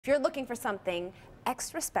If you're looking for something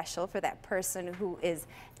extra special for that person who is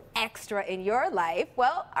extra in your life,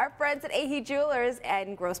 well, our friends at Ahee Jewelers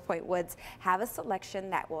and Grosse Pointe Woods have a selection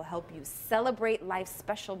that will help you celebrate life's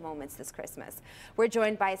special moments this Christmas. We're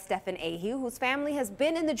joined by Stephen Ahee, whose family has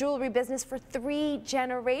been in the jewelry business for 3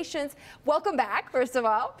 generations. Welcome back, first of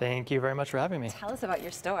all. Thank you very much for having me. Tell us about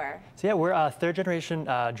your store. So yeah, we're a 3rd generation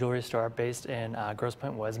jewelry store based in Grosse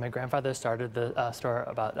Pointe Woods. My grandfather started the store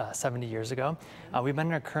about 70 years ago. We've been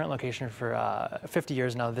in our current location for 50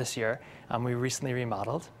 years now this year. We recently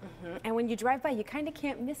remodeled. And when you drive by, you kind of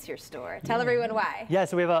can't miss your store. Tell everyone why. Yeah,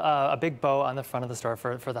 so we have a big bow on the front of the store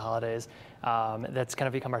for the holidays. That's kind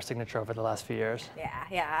of become our signature over the last few years.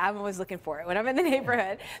 Yeah, I'm always looking for it when I'm in the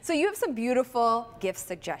neighborhood. So you have some beautiful gift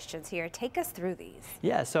suggestions here. Take us through these.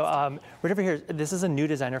 Yeah, so right over here, this is a new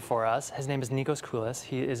designer for us. His name is Nikos Koulis.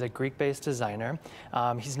 He is a Greek-based designer.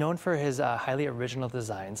 He's known for his highly original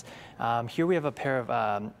designs. Here we have a pair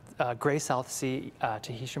of gray South Sea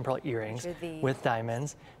Tahitian pearl earrings with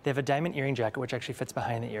diamonds. They have a diamond earring jacket which actually fits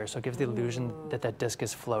behind the ear, so it gives the illusion that that disc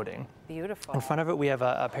is floating. Beautiful. In front of it we have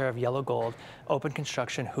a pair of yellow gold open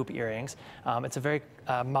construction hoop earrings. It's a very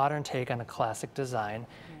modern take on a classic design.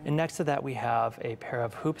 And next to that we have a pair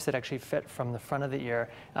of hoops that actually fit from the front of the ear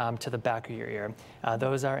to the back of your ear.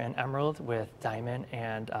 Those are in emerald with diamond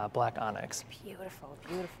and black onyx. Beautiful,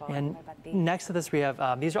 beautiful. And next to this we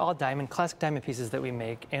have, these are all classic diamond pieces that we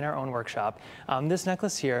make in our own workshop. This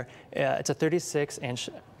necklace here, it's a 36-inch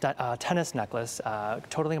tennis necklace,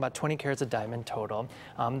 totaling about 20 carats of diamond total.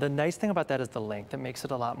 The nice thing about that is the length. That makes it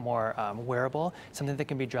a lot more wearable, something that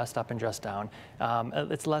can be dressed up and dressed down.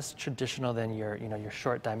 It's less traditional than your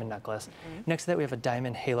short diamond necklace. Next to that we have a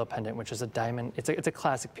diamond halo pendant, which is a diamond, it's a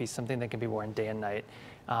classic piece, something that can be worn day and night.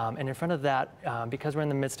 And in front of that, because we're in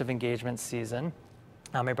the midst of engagement season,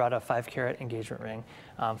 I brought a 5-carat engagement ring,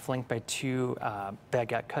 flanked by 2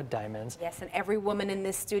 baguette cut diamonds. Yes, and every woman in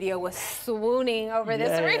this studio was swooning over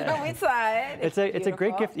this ring when we saw it. It's a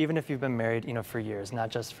great gift, even if you've been married, for years, not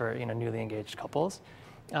just for newly engaged couples.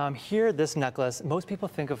 Here, this necklace, most people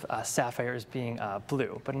think of sapphire as being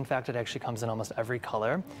blue, but in fact it actually comes in almost every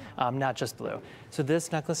color, not just blue. So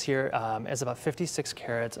this necklace here is about 56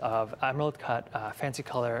 carats of emerald cut fancy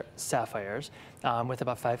color sapphires with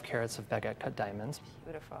about 5 carats of baguette cut diamonds.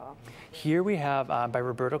 Beautiful. Here we have by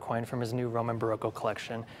Roberto Coin from his new Roman Barocco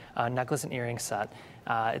collection, a necklace and earring set.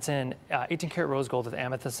 It's in 18 karat rose gold with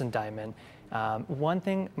amethyst and diamond.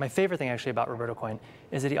 My favorite thing actually about Roberto Coin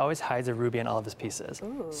is that he always hides a ruby in all of his pieces.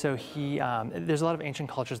 Ooh. So there's a lot of ancient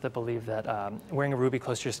cultures that believe that wearing a ruby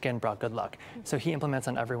close to your skin brought good luck. So he implements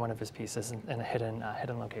on every one of his pieces in a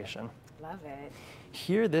hidden location. Love it.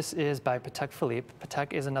 Here, this is by Patek Philippe.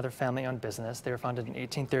 Patek is another family-owned business. They were founded in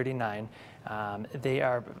 1839. They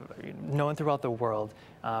are known throughout the world.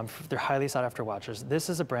 They're highly sought-after watches. This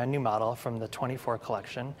is a brand new model from the 24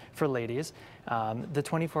 collection for ladies. The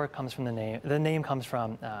 24 comes from the name. The name comes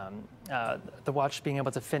from the watch being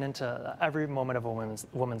able to fit into every moment of a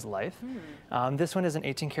woman's life. This one is an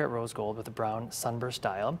 18-karat rose gold with a brown sunburst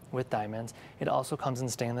dial with diamonds. It also comes in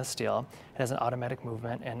stainless steel. It has an automatic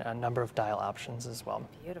movement and a number of dial options as well.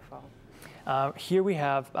 Beautiful. Here we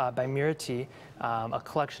have by Mirati a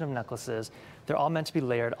collection of necklaces. They're all meant to be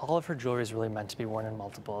layered. All of her jewelry is really meant to be worn in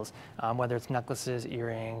multiples, whether it's necklaces,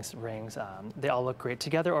 earrings, rings. They all look great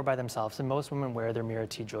together or by themselves, and most women wear their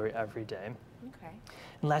Mirati jewelry every day. Okay.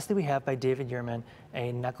 And lastly, we have by David Yurman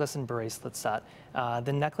a necklace and bracelet set.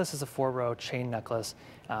 The necklace is a 4-row chain necklace.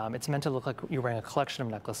 It's meant to look like you're wearing a collection of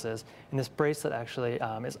necklaces. And this bracelet actually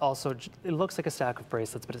is also, it looks like a stack of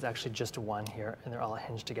bracelets, but it's actually just one here, and they're all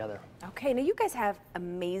hinged together. Okay, now you guys have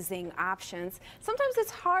amazing options. Sometimes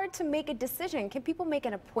it's hard to make a decision. Can people make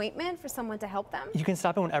an appointment for someone to help them? You can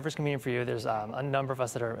stop in whenever's convenient for you. There's a number of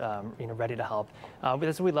us that are ready to help.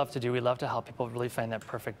 That's what we love to do. We love to help people really find that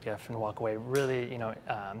perfect gift and walk away really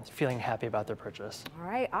feeling happy about their purchase. All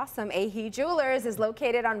right, awesome. Ahee Jewelers is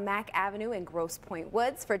located on Mack Avenue in Grosse Pointe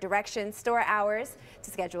Woods. For directions, store hours,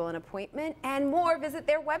 to schedule an appointment, and more, visit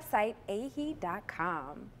their website,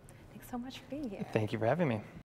 ahee.com. Thanks so much for being here. Thank you for having me.